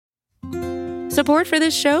Support for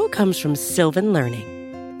this show comes from Sylvan Learning.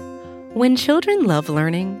 When children love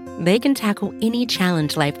learning, they can tackle any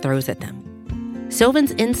challenge life throws at them.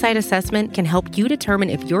 Sylvan's Insight Assessment can help you determine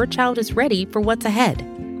if your child is ready for what's ahead.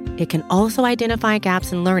 It can also identify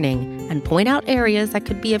gaps in learning and point out areas that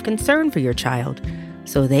could be of concern for your child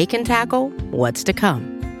so they can tackle what's to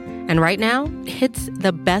come. And right now, it's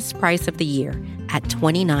the best price of the year at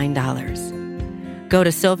 $29. Go to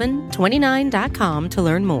sylvan29.com to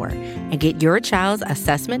learn more and get your child's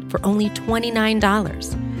assessment for only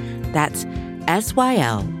 $29. That's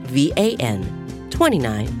SYLVAN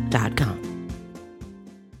 29.com.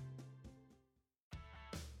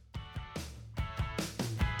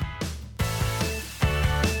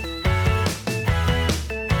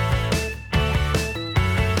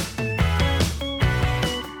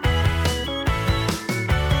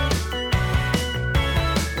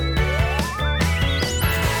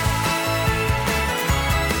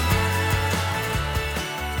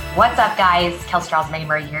 What's up, guys? Kelsey Charles, Meg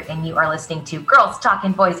Murray here, and you are listening to Girls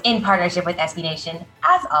Talkin' Boys in partnership with SB Nation.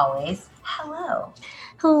 As always, hello.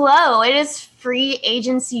 Hello. It is Free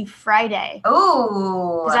Agency Friday.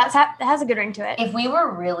 Ooh. That has a good ring to it. If we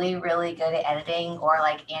were really, really good at editing or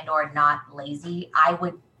not lazy, I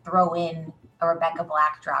would throw in a Rebecca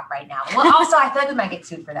Black drop right now. Well, also, I feel like we might get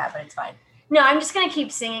sued for that, but it's fine. No, I'm just going to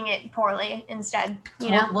keep singing it poorly instead.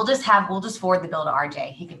 We'll just forward the bill to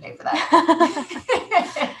RJ. He can pay for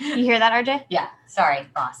that. You hear that, RJ? Yeah. Sorry,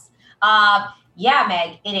 boss. Yeah,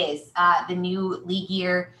 Meg, it is. The new league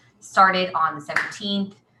year started on the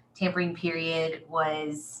 17th. Tampering period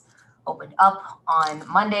was opened up on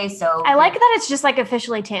Monday. So I like that it's just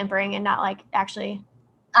officially tampering and not actually.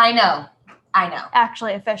 I know.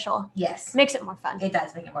 Actually official. Yes. Makes it more fun. It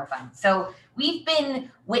does make it more fun. So we've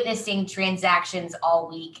been witnessing transactions all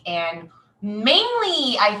week, and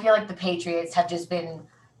mainly I feel like the Patriots have just been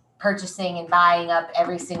purchasing and buying up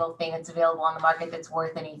every single thing that's available on the market that's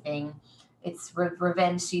worth anything. It's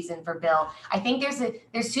revenge season for Bill. I think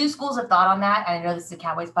there's two schools of thought on that. And I know this is a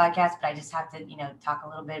Cowboys podcast, but I just have to, talk a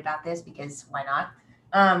little bit about this because why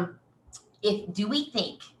not? Do we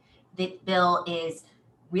think that Bill is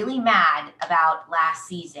really mad about last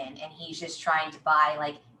season and he's just trying to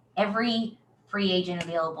buy every free agent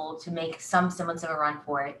available to make some semblance of a run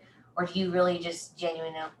for it? Or do you really just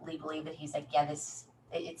genuinely believe that he's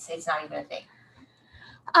it's not even a thing?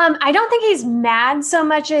 I don't think he's mad so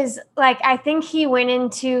much as I think he went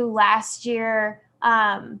into last year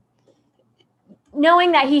knowing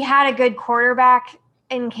that he had a good quarterback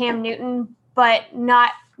in Cam Newton, but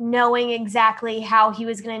not knowing exactly how he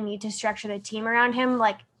was going to need to structure the team around him.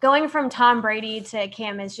 Going from Tom Brady to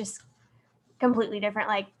Cam is just completely different.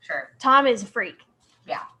 Sure. Tom is a freak.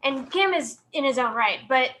 Yeah. And Cam is in his own right,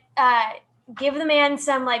 but give the man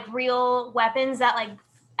some real weapons that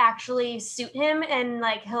actually suit him, and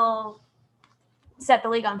like he'll set the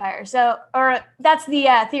league on fire. So, or that's the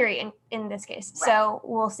theory in this case. Right. So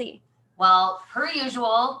we'll see. Well, per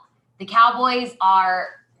usual, the Cowboys are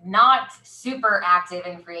not super active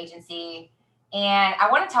in free agency. And I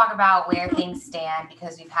want to talk about where things stand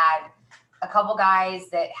because we've had a couple guys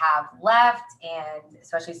that have left, and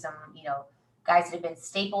especially some, guys that have been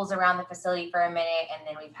staples around the facility for a minute. And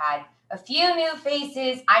then we've had a few new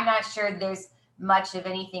faces. I'm not sure there's much of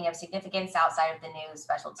anything of significance outside of the new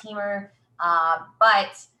special teamer.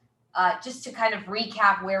 But just to kind of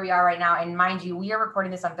recap where we are right now, and mind you, we are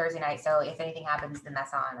recording this on Thursday night, so if anything happens, then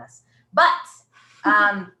that's not on us. But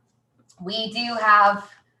we do have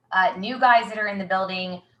new guys that are in the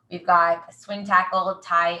building. We've got a swing tackle,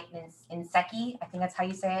 Ty Inseki. I think that's how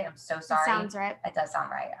you say it. I'm so sorry. That sounds right. That does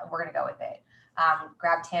sound right. We're going to go with it.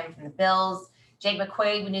 Grabbed him from the Bills. Jake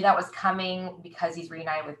McQuaid, we knew that was coming because he's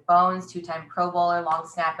reunited with Bones, 2-time Pro Bowler, long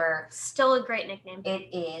snapper. Still a great nickname. It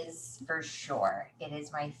is, for sure. It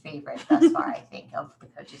is my favorite thus far, I think, of the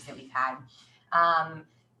coaches that we've had.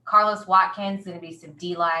 Carlos Watkins, going to be some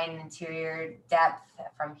D-line interior depth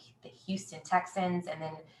from the Houston Texans. And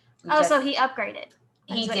then so he upgraded.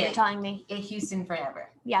 That's what you're telling me. In Houston forever.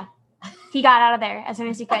 Yeah. He got out of there as soon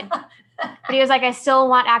as he could. But he was like, I still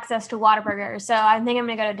want access to Whataburger, so I think I'm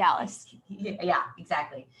going to go to Dallas. Yeah,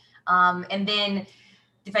 exactly. And then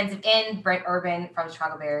defensive end, Brent Urban from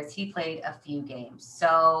Chicago Bears. He played a few games.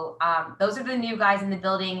 So those are the new guys in the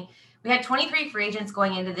building. We had 23 free agents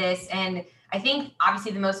going into this, and I think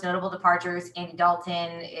obviously the most notable departures, Andy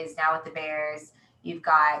Dalton is now with the Bears. You've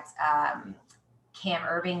got Cam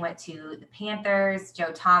Irving went to the Panthers.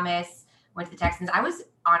 Joe Thomas went to the Texans. I was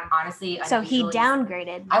honestly. So he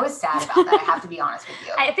downgraded. I was sad about that. I have to be honest with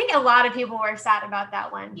you. I think a lot of people were sad about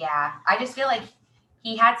that one. Yeah. I just feel like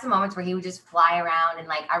he had some moments where he would just fly around, and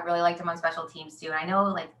I really liked him on special teams too. And I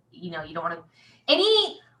know you don't want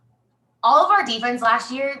to all of our defense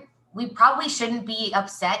last year, we probably shouldn't be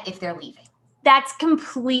upset if they're leaving. That's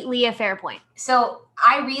completely a fair point. So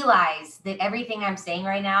I realize that everything I'm saying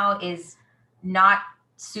right now is not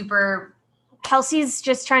super. Kelsey's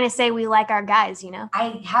just trying to say we like our guys,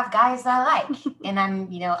 I have guys that I like, and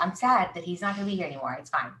I'm sad that he's not going to be here anymore.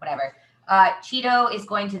 It's fine, whatever. Cheeto is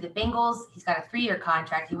going to the Bengals. He's got a 3-year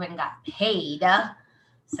contract. He went and got paid,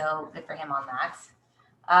 so good for him on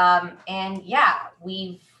that. And yeah,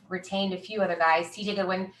 we've retained a few other guys. TJ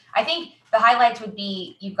Goodwin. I think the highlights would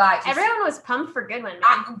be you've got everyone was pumped for Goodwin.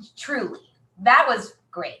 Man. Truly, that was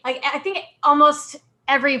great. Like I think almost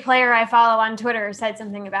every player I follow on Twitter said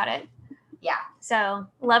something about it. Yeah. So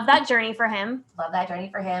love that journey for him.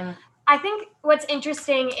 I think what's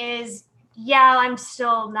interesting is, yeah, I'm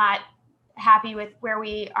still not happy with where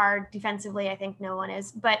we are defensively. I think no one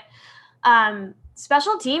is, but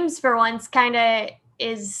special teams for once kind of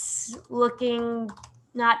is looking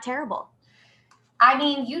not terrible. I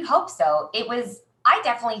mean, you'd hope so. I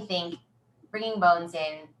definitely think bringing Bones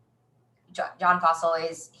in, John Fossil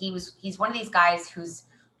he's one of these guys who's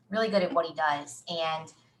really good at what he does.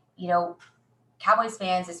 And, Cowboys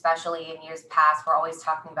fans, especially in years past, were always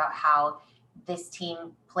talking about how this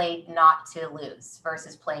team played not to lose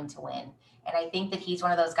versus playing to win. And I think that he's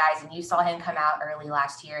one of those guys, and you saw him come out early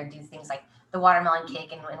last year and do things like the watermelon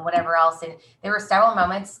kick and whatever else. And there were several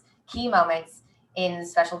key moments in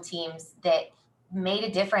special teams that made a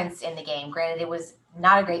difference in the game. Granted, it was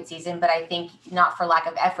not a great season, but I think not for lack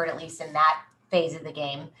of effort, at least in that phase of the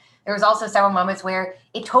game. There was also several moments where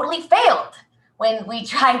it totally failed when we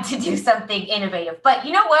tried to do something innovative. But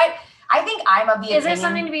you know what? I think I'm of the opinion. Is there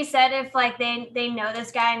something to be said if like they know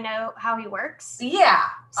this guy and know how he works? Yeah.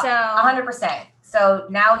 So 100%. So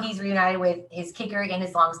now he's reunited with his kicker and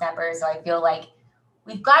his long snapper. So I feel like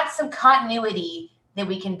we've got some continuity that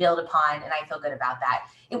we can build upon, and I feel good about that.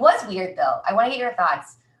 It was weird though. I want to get your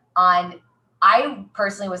thoughts on. I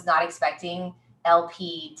personally was not expecting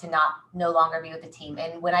LP to no longer be with the team,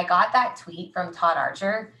 and when I got that tweet from Todd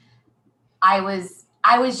Archer, I was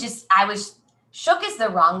shook is the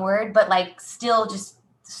wrong word, but like still just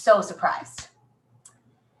so surprised.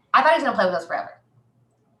 I thought he was going to play with us forever.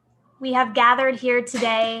 We have gathered here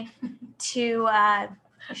today to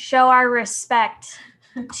show our respect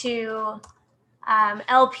to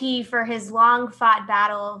LP for his long-fought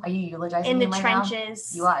battle. Are you eulogizing in the him right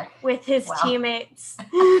trenches? Now? You are. With his teammates.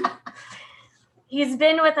 He's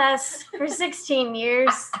been with us for 16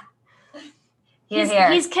 years.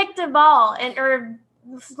 He's kicked a ball or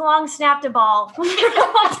long snapped a ball.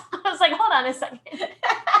 I was like, hold on a second.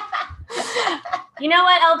 You know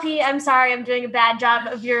what, LP? I'm sorry, I'm doing a bad job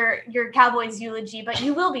of your Cowboys eulogy, but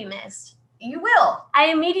you will be missed. You will.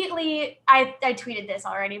 I tweeted this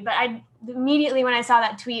already, but immediately when I saw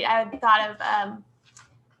that tweet, I thought of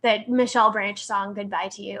the Michelle Branch song "Goodbye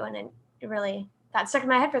to You," and it really that stuck in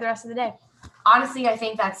my head for the rest of the day. Honestly, I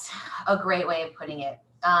think that's a great way of putting it.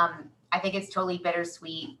 I think it's totally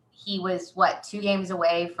bittersweet. He was 2 games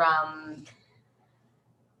away from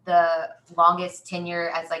the longest tenure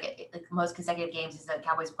as like most consecutive games as a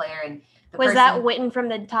Cowboys player. And that Witten from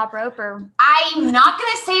the top rope? Or I'm not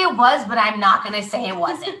going to say it was, but I'm not going to say it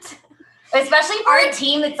wasn't. Especially for a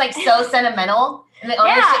team that's like so sentimental and the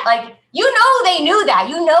ownership, like, they knew that,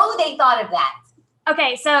 they thought of that.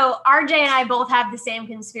 Okay, so RJ and I both have the same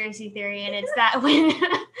conspiracy theory, and it's that when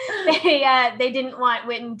they didn't want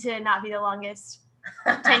Witten to not be the longest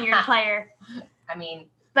tenured player. I mean,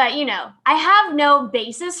 but I have no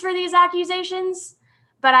basis for these accusations,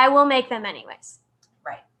 but I will make them anyways.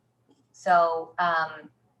 Right. So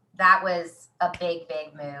that was a big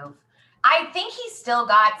move. I think he's still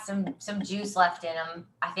got some juice left in him.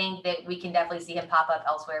 I think that we can definitely see him pop up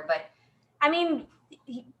elsewhere, but I mean,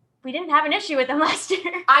 we didn't have an issue with him last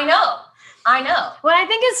year. I know. What I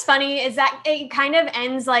think is funny is that it kind of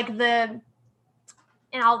ends like and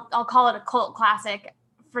I'll call it a cult classic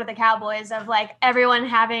for the Cowboys of like everyone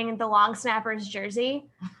having the long snapper's jersey.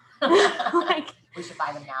 Like we should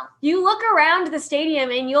buy them now. You look around the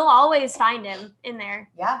stadium and you'll always find him in there.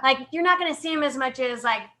 Yeah. Like you're not going to see him as much as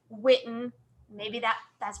like Witten. Maybe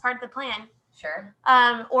that's part of the plan. Sure.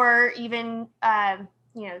 Or even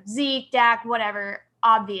Zeke, Dak, whatever.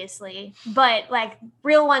 Obviously, but like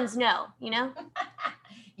real ones know,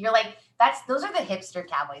 You're like, those are the hipster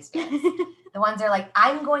Cowboys fans. The ones that are like,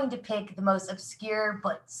 I'm going to pick the most obscure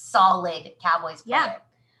but solid Cowboys player. Yeah.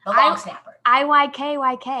 The long snapper.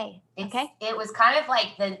 IYKYK. Okay. It was kind of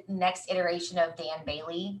like the next iteration of Dan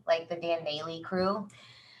Bailey, like the Dan Bailey crew.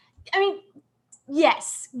 I mean,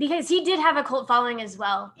 Yes, because he did have a cult following as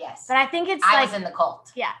well. Yes. But I think it's I was in the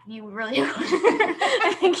cult. Yeah, you really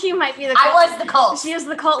I think you might be the I cult. was the cult. She was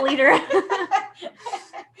the cult leader.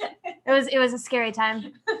 It was a scary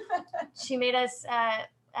time. She made us I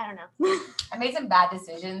don't know. I made some bad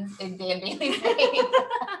decisions in Dan Bailey's name.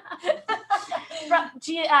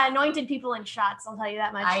 She anointed people in shots, I'll tell you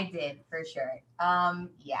that much. I did, for sure.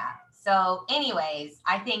 Yeah. So anyways,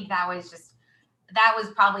 I think that was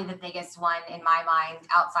probably the biggest one in my mind,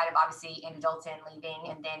 outside of obviously Andy Dalton leaving.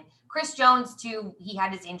 And then Chris Jones too, he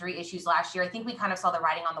had his injury issues last year. I think we kind of saw the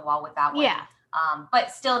writing on the wall with that one. Yeah.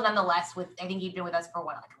 But still, nonetheless, I think he's been with us for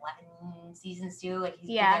what, like 11 seasons too? Like he's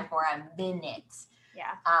been there for a minute.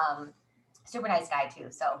 Yeah. Super nice guy too.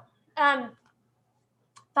 So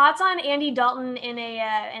thoughts on Andy Dalton in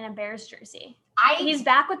a Bears jersey? He's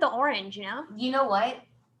back with the orange, you know? You know what?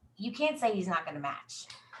 You can't say he's not going to match.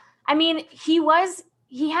 I mean, he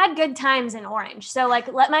had good times in orange. So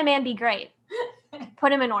like, let my man be great.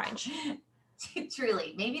 Put him in orange.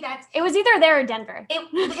 Truly. Maybe it was either there or Denver.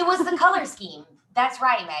 It was the color scheme. That's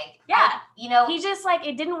right, Meg. Yeah. He just like,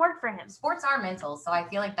 it didn't work for him. Sports are mental. So I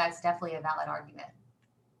feel like that's definitely a valid argument.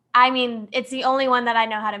 I mean, it's the only one that I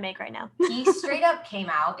know how to make right now. He straight up came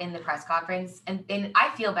out in the press conference and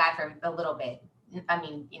I feel bad for him a little bit. I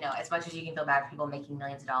mean, as much as you can feel bad for people making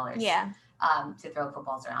millions of dollars. Yeah. To throw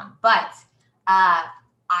footballs around. But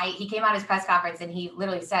he came out at his press conference and he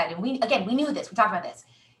literally said, and we knew this, we talked about this.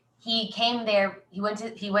 He came there, he went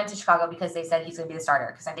to Chicago because they said he's going to be the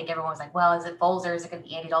starter. Because I think everyone was like, well, is it Foles or is it going to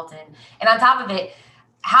be Andy Dalton? And on top of it,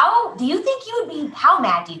 how do you think you would be, how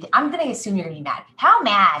mad do you think, I'm going to assume you're going to be mad. How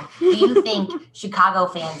mad do you think Chicago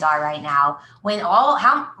fans are right now when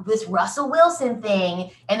this Russell Wilson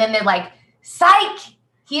thing, and then they're like, psych,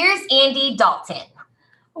 here's Andy Dalton.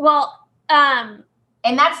 Well, and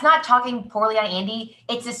that's not talking poorly on Andy.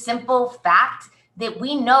 It's a simple fact that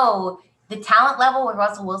we know the talent level with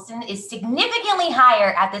Russell Wilson is significantly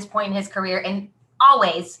higher at this point in his career and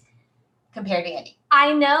always compared to Andy.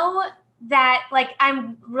 I know that like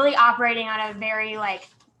I'm really operating on a very like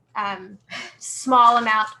small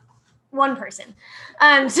amount, one person.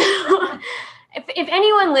 So if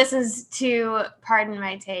anyone listens to Pardon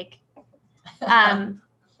My Take,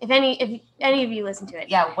 if any of you listen to it,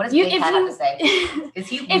 yeah, what does Big Cat have to say?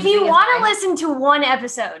 If you want to listen to one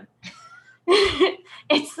episode,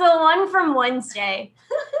 it's the one from Wednesday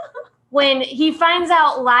when he finds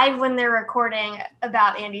out live when they're recording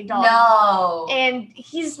about Andy Dalton. No. And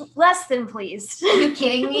he's less than pleased. Are you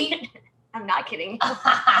kidding me? I'm not kidding.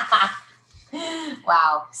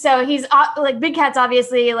 Wow. So he's like Big Cat's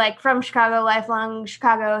obviously like from Chicago, lifelong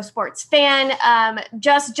Chicago sports fan.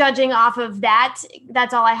 Just judging off of that,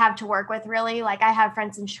 that's all I have to work with really. Like I have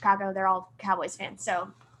friends in Chicago, they're all Cowboys fans.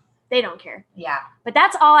 So they don't care. Yeah. But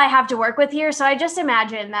that's all I have to work with here. So I just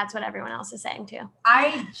imagine that's what everyone else is saying too.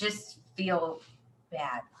 I just feel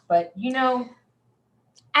bad, but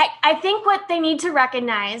I think what they need to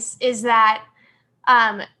recognize is that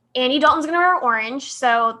Andy Dalton's going to wear orange,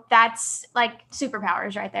 so that's like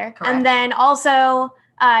superpowers right there. Correct. And then also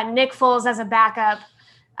Nick Foles as a backup.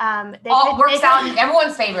 Works out in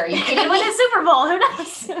everyone's favor. You can win a Super Bowl. Who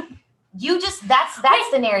knows?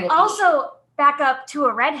 That's the narrative. Also, back up to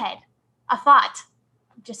a redhead. A thought.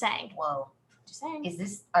 Just saying. Whoa. Just saying.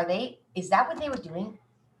 Is that what they were doing?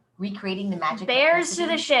 Recreating the magic. Bears to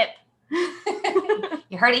the ship.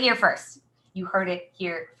 You heard it here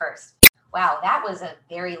first. Wow, that was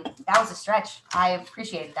a stretch. I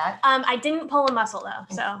appreciated that. I didn't pull a muscle though,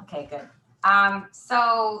 so. Okay, good.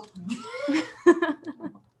 So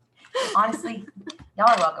honestly,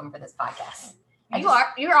 y'all are welcome for this podcast.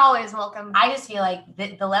 You're always welcome. I just feel like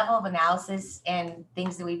the level of analysis and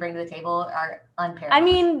things that we bring to the table are unparalleled. I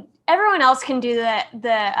mean, everyone else can do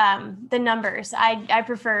the numbers. I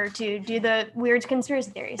prefer to do the weird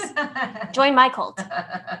conspiracy theories. Join my cult.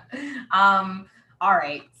 All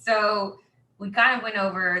right. So we kind of went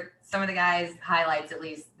over some of the guys' highlights, at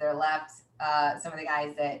least they're left. Some of the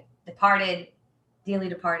guys that dearly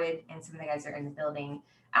departed, and some of the guys that are in the building.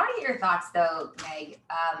 I want to get your thoughts though, Meg.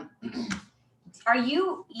 Are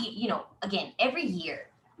you again, every year,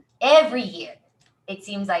 it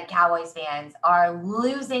seems like Cowboys fans are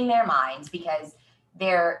losing their minds because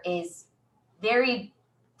there is very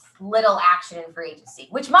little action in free agency,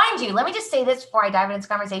 which, mind you, let me just say this before I dive into this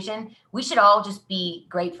conversation. We should all just be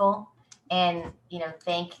grateful and,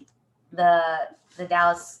 thank the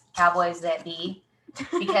Dallas Cowboys that be,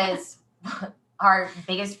 because our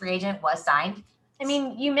biggest free agent was signed. I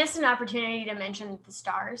mean, you missed an opportunity to mention the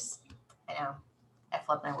Stars. I know. I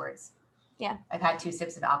flipped my words. Yeah. I've had 2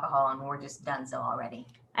 sips of alcohol and we're just done so already.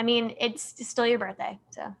 I mean, it's still your birthday,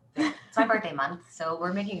 so. It's my birthday month, so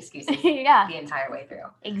we're making excuses Yeah. the entire way through.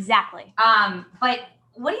 Exactly. But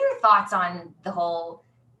what are your thoughts on the whole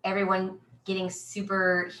everyone getting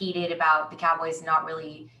super heated about the Cowboys not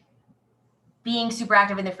really being super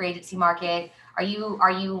active in the free agency market? Are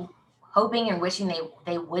you hoping and wishing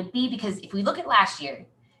they would be? Because if we look at last year,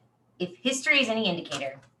 if history is any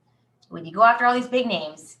indicator, when you go after all these big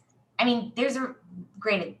names, I mean,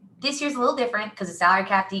 granted, this year's a little different because the salary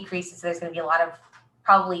cap decreases, so there's going to be a lot of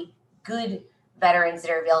probably good veterans that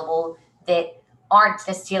are available that aren't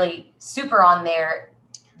necessarily super on their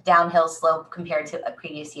downhill slope compared to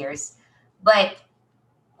previous years. But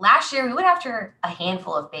last year, we went after a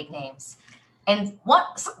handful of big names. And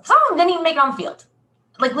some of them didn't even make it on the field.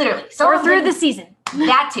 Like, literally. Or through the season.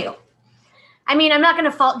 That, too. I mean, I'm not going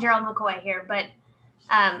to fault Gerald McCoy here, but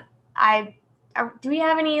do we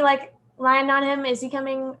have any, like, line on him? Is he going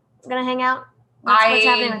to hang out? What's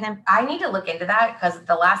happening with him? I need to look into that because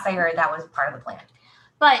the last I heard, that was part of the plan.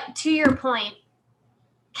 But to your point,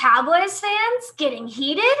 Cowboys fans getting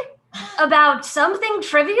heated about something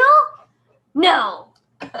trivial? No.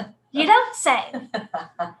 You don't say.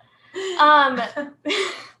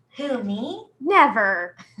 Who, me?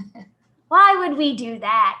 Never. Why would we do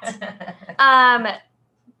that?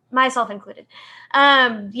 Myself included.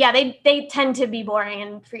 Yeah, they tend to be boring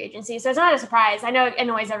in free agency, so it's not a surprise. I know it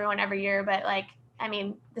annoys everyone every year, but like, I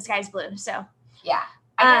mean, the sky's blue, so. Yeah.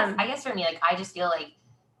 I guess for me, like, I just feel like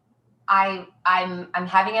I'm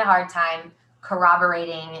having a hard time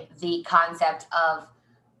corroborating the concept of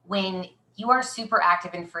when you are super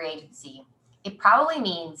active in free agency, it probably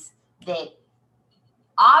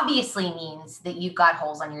obviously means that you've got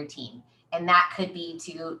holes on your team. And that could be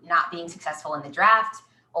to not being successful in the draft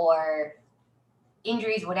or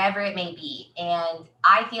injuries, whatever it may be. And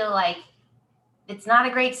I feel like it's not a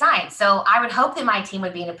great sign. So I would hope that my team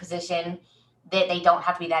would be in a position that they don't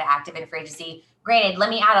have to be that active in free agency. Granted, let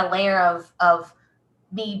me add a layer of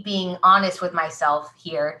me being honest with myself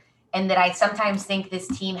here, and that I sometimes think this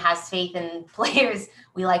team has faith in players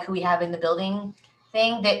we like who we have in the building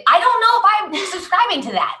thing, that I don't know if I'm subscribing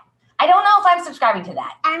to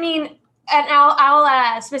that. I mean, and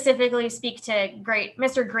I'll specifically speak to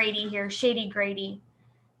Mr. Grady here, Shady Grady.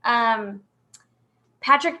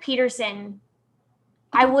 Patrick Peterson,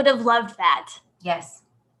 I would have loved that. Yes.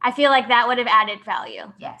 I feel like that would have added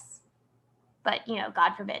value. Yes. But,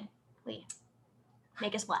 God forbid, we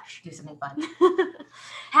make a splash. Do something fun.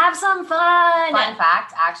 Have some fun. Fun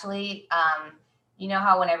fact, actually, you know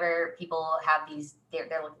how whenever people have these,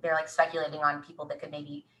 they're like speculating on people that could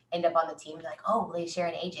maybe end up on the team, like, oh, they share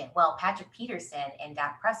an agent. Well, Patrick Peterson and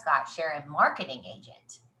Dak Prescott share a marketing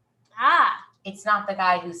agent. It's not the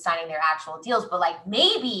guy who's signing their actual deals, but like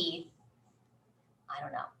maybe, I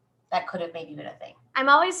don't know, that could have maybe been a thing. I'm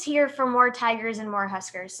always here for more Tigers and more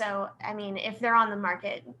Huskers. So, I mean, if they're on the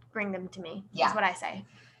market, bring them to me. Yeah. That's what I say.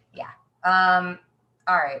 Yeah.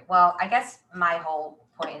 All right. Well, I guess my whole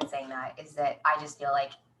point in saying that is that I just feel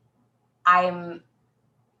like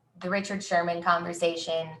the Richard Sherman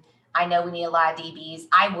conversation. I know we need a lot of DBs.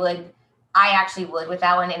 I actually would with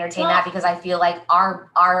that one entertain that, because I feel like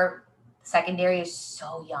our secondary is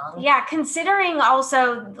so young. Yeah, considering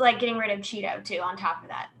also like getting rid of Cheeto too on top of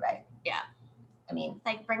that. Right. Yeah. I mean,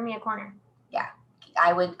 like, bring me a corner. Yeah.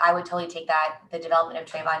 I would totally take that. The development of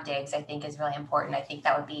Trayvon Diggs, I think, is really important. I think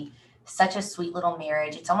that would be such a sweet little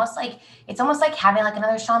marriage. It's almost like having like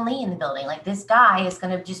another Sean Lee in the building. Like, this guy is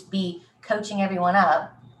going to just be coaching everyone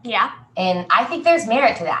up. Yeah. And I think there's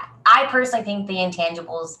merit to that. I personally think the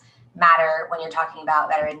intangibles matter when you're talking about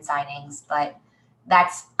veteran signings, but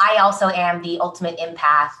I also am the ultimate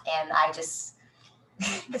empath, and I just,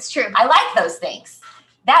 it's true. I like those things.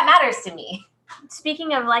 That matters to me.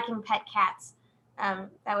 Speaking of liking pet cats,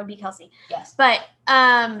 that would be Kelsey. Yes. But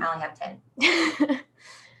I only have 10.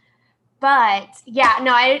 But yeah,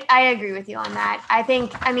 no, I agree with you on that.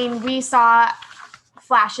 I mean, we saw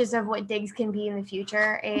flashes of what Diggs can be in the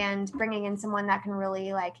future, and bringing in someone that can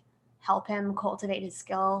really like help him cultivate his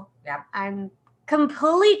skill. Yeah. I'm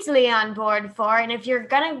completely on board for. And if you're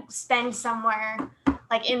gonna spend somewhere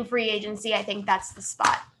like in free agency, I think that's the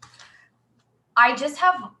spot. I just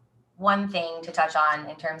have one thing to touch on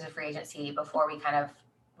in terms of free agency before we kind of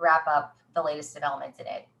wrap up the latest developments in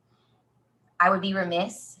it. I would be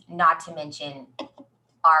remiss not to mention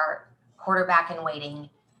our quarterback in waiting,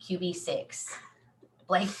 QB6,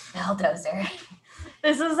 Blake Bulldozer.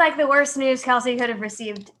 This is like the worst news Kelsey could have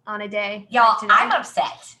received on a day. Y'all, like I'm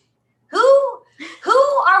upset. Who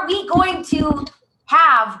are we going to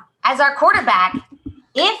have as our quarterback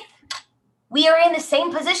if we are in in the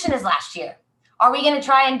same position as last year. Are we going to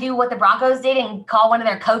try and do what the Broncos did and call one of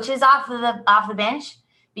their coaches off the bench?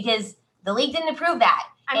 Because the league didn't approve that.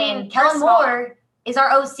 And Kellen Moore is our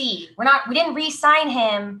OC. We didn't re-sign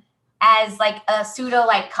him as like a pseudo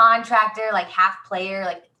like contractor, like half player.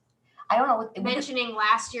 Like, I don't know. Mentioning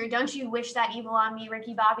last year, don't you wish that evil on me,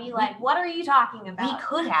 Ricky Bobby? Like, what are you talking about? We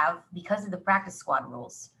could have, because of the practice squad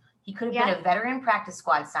rules. He could have been a veteran practice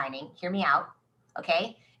squad signing. Hear me out.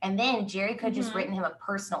 Okay. And then Jerry could have just written him a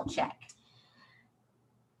personal check.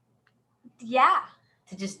 Yeah.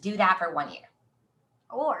 To just do that for 1 year.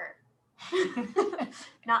 Or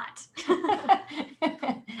not.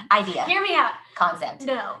 Idea. Hear me out. Concept.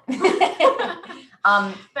 No.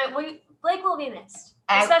 But Blake will be missed.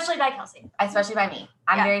 Especially by Kelsey. Especially by me.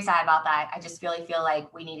 I'm very sad about that. I just really feel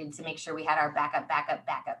like we needed to make sure we had our backup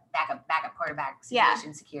quarterback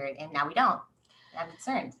situation secured, and now we don't. I'm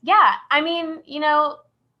concerned. Yeah. I mean,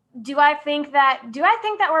 do I think that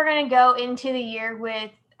we're going to go into the year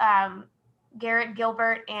with Garrett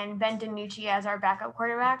Gilbert and Ben DiNucci as our backup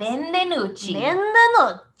quarterbacks? Ben DiNucci.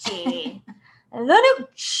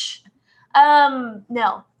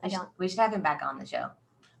 No, I don't. We should have him back on the show.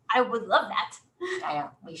 I would love that. I know.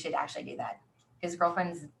 We should actually do that. His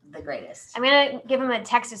girlfriend's the greatest. I'm going to give him a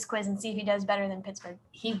Texas quiz and see if he does better than Pittsburgh.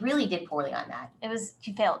 He really did poorly on that.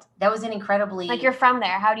 He failed. That was an incredibly... Like, you're from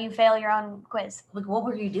there. How do you fail your own quiz? Like, what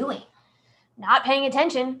were you doing? Not paying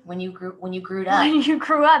attention. When you grew up. When you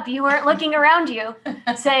grew up, you weren't looking around you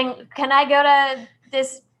saying, can I go to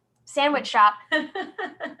this sandwich shop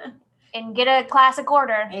and get a classic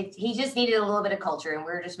order? He just needed a little bit of culture, and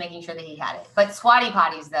we were just making sure that he had it. But squatty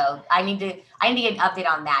potties, though, I need to get an update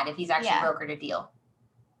on that if he's actually brokered a deal.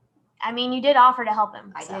 I mean, you did offer to help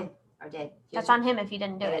him. I did. That's on him if he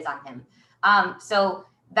didn't do it. It is on him. So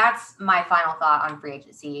that's my final thought on free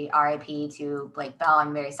agency. RIP to Blake Bell.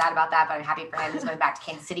 I'm very sad about that, but I'm happy for him. He's going back to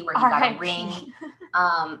Kansas City where he got a ring.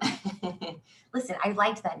 Listen, I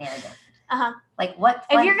liked that narrative. Like, what?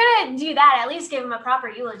 If you're going to do that, at least give him a proper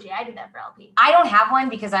eulogy. I did that for LP. I don't have one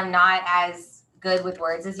because I'm not as good with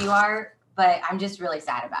words as you are, but I'm just really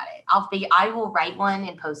sad about it. I will write one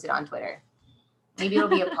and post it on Twitter. Maybe it'll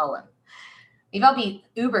be a poem. Maybe I'll be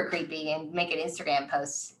uber creepy and make an Instagram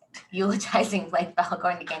post eulogizing Blake Bell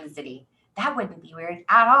going to Kansas City. That wouldn't be weird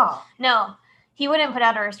at all. No, he wouldn't put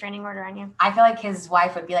out a restraining order on you. I feel like his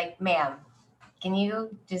wife would be like, ma'am, can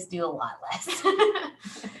you just do a lot less?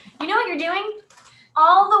 You know what you're doing?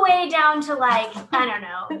 All the way down to, like, I don't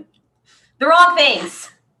know. The wrong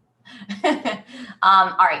things.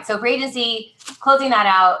 All right, so free agency, closing that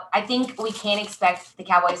out, I think we can expect the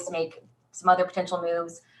Cowboys to make some other potential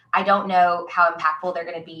moves. I don't know how impactful they're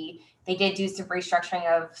going to be. They did do some restructuring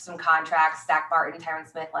of some contracts, Zach Martin, Tyron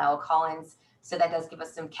Smith, Lyle Collins, so that does give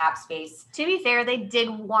us some cap space. To be fair, they did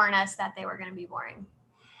warn us that they were going to be boring.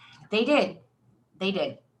 They did.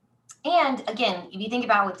 And again, if you think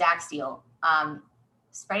about with Dak's deal,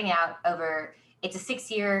 spreading out over, it's a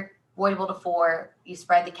 6-year, voidable to 4. You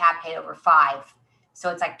spread the cap hit over 5. So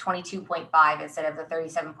it's like 22.5 instead of the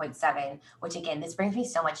 37.7, which again, this brings me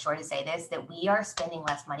so much joy to say this, that we are spending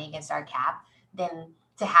less money against our cap than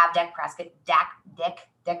to have Dak Prescott,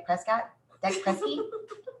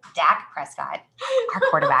 our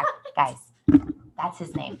quarterback, guys, that's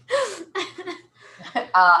his name,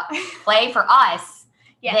 play for us.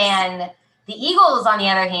 Yes. Then the Eagles, on the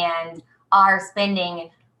other hand, are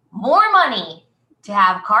spending more money to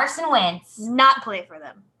have Carson Wentz not play for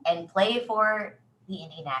them and play for the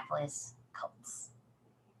Indianapolis Colts.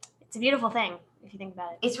 It's a beautiful thing if you think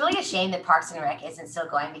about it. It's really a shame that Parks and Rec isn't still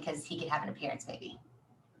going because he could have an appearance maybe.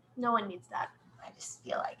 No one needs that. I just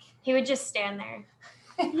feel like he would just stand there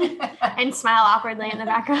and smile awkwardly in the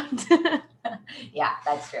background. Yeah,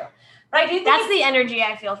 that's true. But I do think that's the energy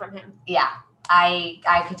I feel from him. Yeah,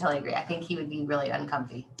 I could totally agree. I think he would be really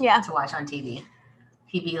uncomfy to watch on TV.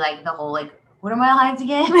 He'd be like the whole like, what are my lines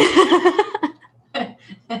again?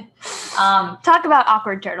 Talk about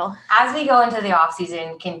awkward turtle. As we go into the off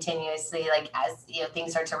season continuously, like as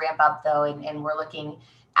things start to ramp up though, and we're looking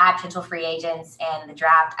at potential free agents and the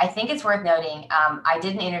draft, I think it's worth noting. I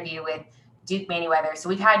did an interview with Duke Manyweather. So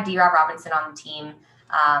we've had D-Rob Robinson on the team,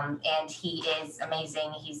 and he is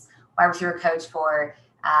amazing. He's wide receiver coach for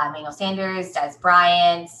Emmanuel Sanders, Des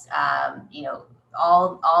Bryant,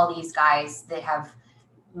 all these guys that have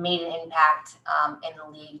made an impact in the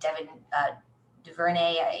league. Devin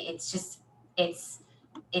Duvernay.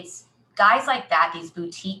 It's guys like that, these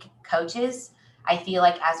boutique coaches. I feel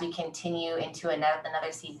like as we continue into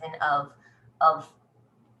another season of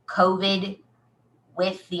COVID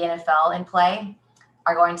with the NFL in play,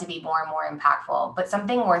 are going to be more and more impactful. But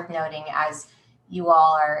something worth noting as you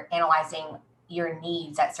all are analyzing, your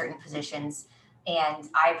needs at certain positions. And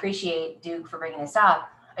I appreciate Duke for bringing this up,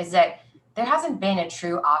 is that there hasn't been a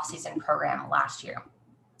true offseason program last year.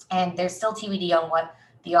 And there's still TBD on what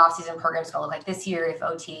the offseason program is going to look like this year, if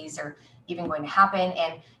OTs are even going to happen.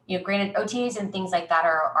 And, granted, OTs and things like that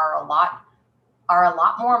are a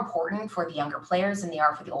lot more important for the younger players than they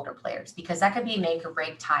are for the older players, because that could be make or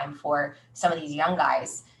break time for some of these young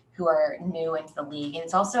guys who are new into the league. And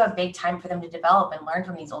it's also a big time for them to develop and learn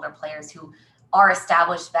from these older players who are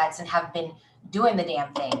established vets and have been doing the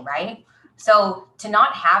damn thing, right? So to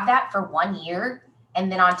not have that for 1 year,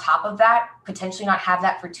 and then on top of that, potentially not have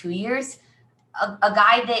that for 2 years, a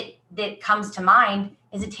guy that comes to mind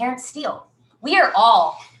is a Terrence Steele. We are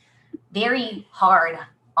all very hard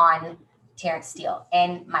on Terrence Steele,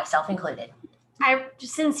 and myself included. I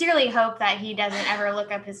sincerely hope that he doesn't ever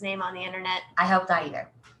look up his name on the internet. I hope not either.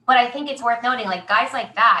 But I think it's worth noting, like, guys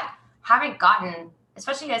like that haven't gotten,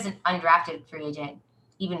 especially as an undrafted free agent,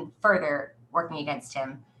 even further working against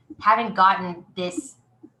him, haven't gotten this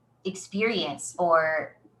experience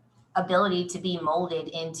or ability to be molded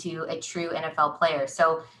into a true NFL player.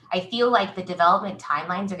 So I feel like the development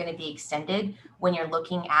timelines are going to be extended when you're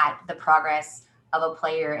looking at the progress of a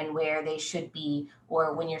player and where they should be,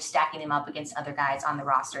 or when you're stacking them up against other guys on the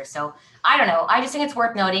roster. So I don't know. I just think it's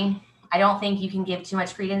worth noting. I don't think you can give too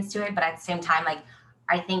much credence to it, but at the same time, like,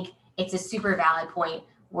 I think it's a super valid point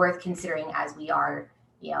worth considering as we are,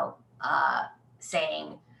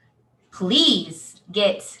 saying, please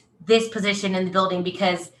get this position in the building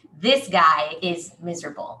because this guy is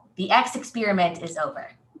miserable. The X experiment is over.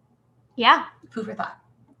 Yeah. Food for thought.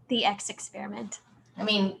 The X experiment. I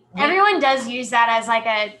mean, everyone does use that as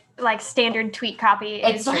like standard tweet copy.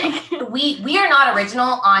 It's like we are not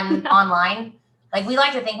original on online. Like, we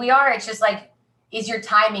like to think we are. It's just like, is your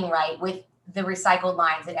timing right with the recycled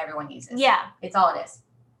lines that everyone uses? Yeah. It's all it is.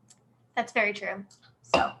 That's very true.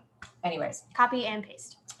 So, anyways. Copy and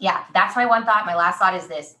paste. Yeah, that's my one thought. My last thought is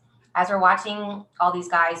this. As we're watching all these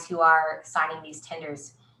guys who are signing these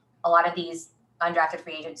tenders, a lot of these undrafted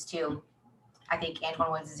free agents too, I think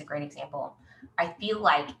Antoine Woods is a great example. I feel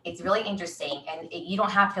like it's really interesting, and you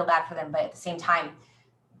don't have to feel bad for them, but at the same time,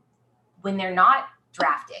 when they're not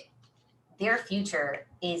drafted, their future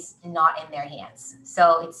is not in their hands.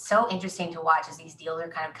 So it's so interesting to watch as these deals are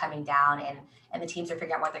kind of coming down and the teams are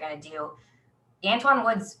figuring out what they're going to do. Antoine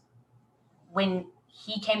Woods, when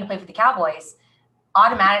he came to play for the Cowboys,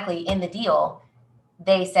 automatically in the deal,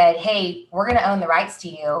 they said, hey, we're going to own the rights to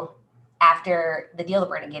you after the deal that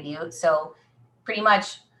we're going to give you. So pretty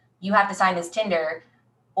much you have to sign this tender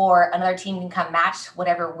or another team can come match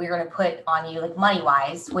whatever we're going to put on you, like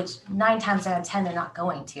money-wise, which 9 times out of 10, they're not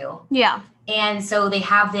going to. Yeah. And so they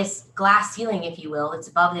have this glass ceiling, if you will, that's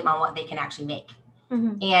above them on what they can actually make.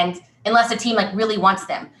 Mm-hmm. And unless the team like really wants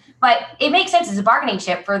them. But it makes sense as a bargaining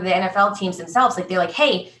chip for the NFL teams themselves. Like, they're like,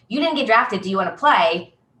 hey, you didn't get drafted. Do you want to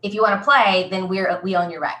play? If you want to play, then we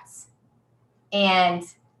own your rights. And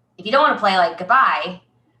if you don't want to play, like, goodbye.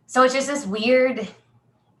 So it's just this weird,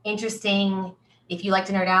 interesting, if you like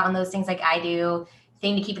to nerd out on those things like I do,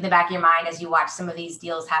 thing to keep in the back of your mind as you watch some of these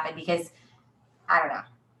deals happen, because I don't know.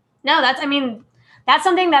 No, that's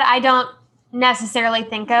something that I don't necessarily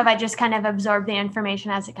think of. I just kind of absorb the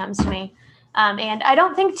information as it comes to me. And I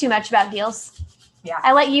don't think too much about deals. Yeah.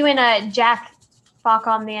 I let you and Jack Falk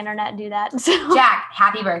on the internet do that. So. Jack,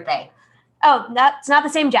 happy birthday. Oh, that's not the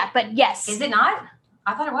same Jack, but yes. Is it not?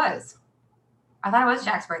 I thought it was. I thought it was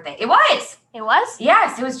Jack's birthday. It was. It was?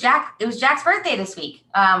 Yes, it was Jack. It was Jack's birthday this week.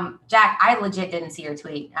 Jack, I legit didn't see your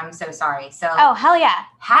tweet. I'm so sorry. So. Oh, hell yeah.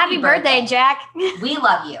 Happy birthday, Jack. We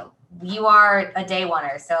love you. You are a day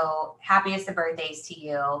oneer. So happiest of birthdays to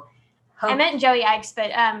you. I meant Joey Ikes,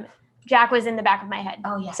 but Jack was in the back of my head.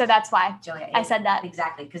 Oh, yeah. So that's why I said that.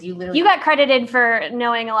 Exactly. Because you literally. You got credited for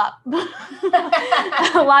knowing a lot.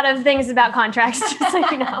 A lot of things about contracts, just so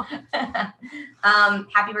you know.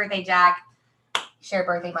 Happy birthday, Jack. Share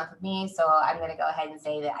birthday month with me. So I'm going to go ahead and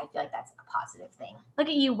say that I feel like that's a positive thing. Look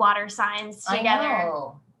at you, water signs together. I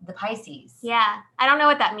know. The Pisces. Yeah. I don't know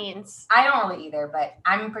what that means. I don't really either, but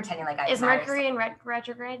I'm pretending like I Is Mercury in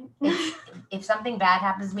retrograde? If something bad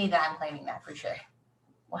happens to me, then I'm claiming that for sure.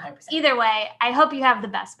 100%. Either way, I hope you have the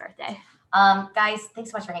best birthday. Guys,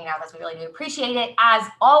 thanks so much for hanging out with us. We really do appreciate it. As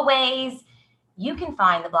always, you can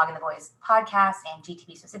find the Blog and the Boys podcast and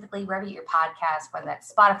GTV specifically wherever you get your podcasts, whether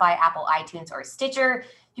that's Spotify, Apple, iTunes, or Stitcher.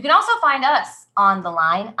 You can also find us on the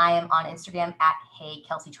line. I am on Instagram at Hey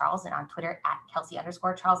Kelsey Charles and on Twitter at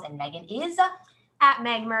Kelsey_Charles. And Megan is at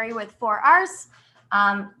Meg Murray with 4 R's.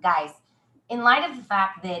 Guys, in light of the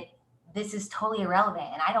fact that this is totally irrelevant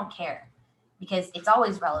and I don't care because it's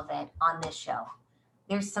always relevant on this show,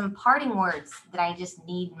 there's some parting words that I just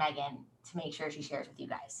need Megan to make sure she shares with you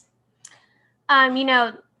guys.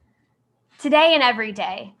 Today and every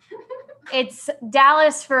day, it's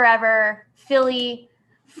Dallas forever, Philly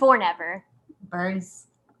for never. Birds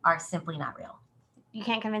are simply not real. You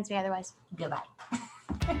can't convince me otherwise. Goodbye.